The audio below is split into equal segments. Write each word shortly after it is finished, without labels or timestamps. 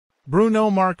Bruno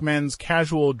Marc Men's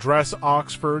Casual Dress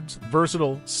Oxfords,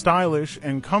 versatile, stylish,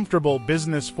 and comfortable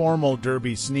business formal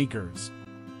derby sneakers.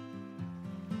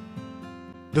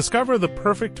 Discover the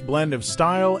perfect blend of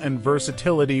style and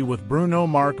versatility with Bruno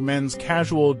Marc Men's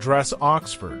Casual Dress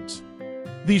Oxfords.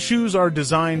 These shoes are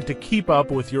designed to keep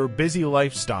up with your busy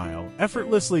lifestyle,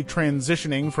 effortlessly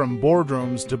transitioning from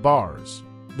boardrooms to bars.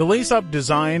 The lace-up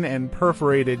design and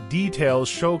perforated details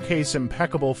showcase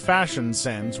impeccable fashion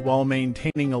sense while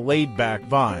maintaining a laid-back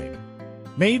vibe.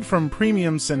 Made from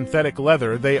premium synthetic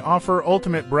leather, they offer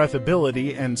ultimate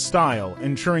breathability and style,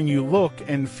 ensuring you look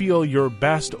and feel your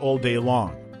best all day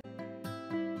long.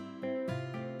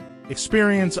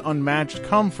 Experience unmatched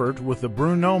comfort with the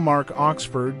Bruno Marc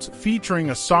Oxfords, featuring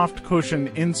a soft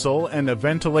cushioned insole and a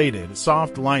ventilated,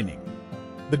 soft lining.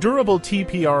 The durable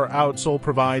TPR outsole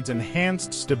provides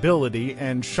enhanced stability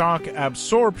and shock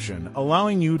absorption,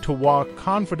 allowing you to walk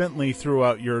confidently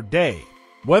throughout your day.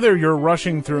 Whether you're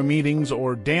rushing through meetings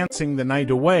or dancing the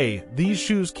night away, these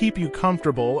shoes keep you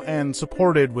comfortable and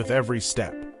supported with every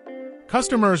step.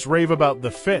 Customers rave about the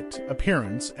fit,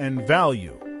 appearance, and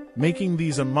value, making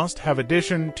these a must-have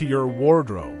addition to your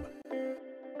wardrobe.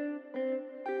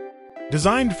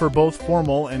 Designed for both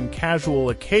formal and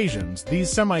casual occasions,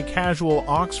 these semi-casual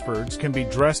Oxfords can be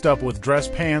dressed up with dress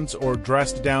pants or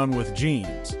dressed down with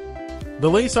jeans. The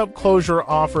lace-up closure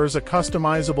offers a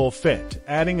customizable fit,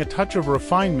 adding a touch of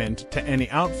refinement to any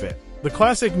outfit. The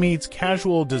classic meets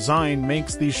casual design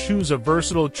makes these shoes a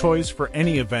versatile choice for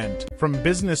any event, from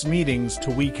business meetings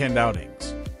to weekend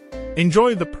outings.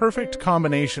 Enjoy the perfect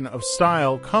combination of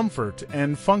style, comfort,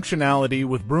 and functionality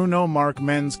with Bruno Marc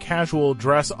Men's Casual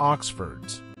Dress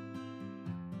Oxfords.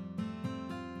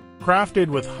 Crafted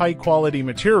with high-quality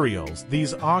materials,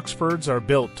 these Oxfords are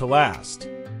built to last.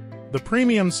 The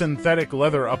premium synthetic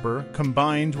leather upper,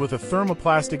 combined with a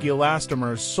thermoplastic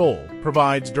elastomer sole,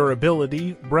 provides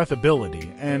durability,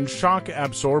 breathability, and shock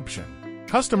absorption.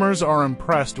 Customers are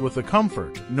impressed with the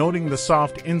comfort, noting the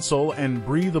soft insole and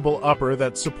breathable upper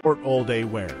that support all-day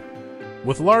wear.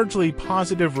 With largely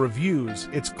positive reviews,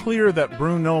 it's clear that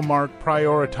Bruno Marc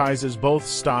prioritizes both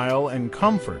style and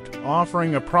comfort,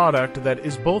 offering a product that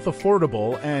is both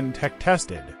affordable and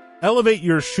tech-tested. Elevate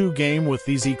your shoe game with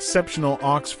these exceptional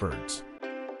Oxfords.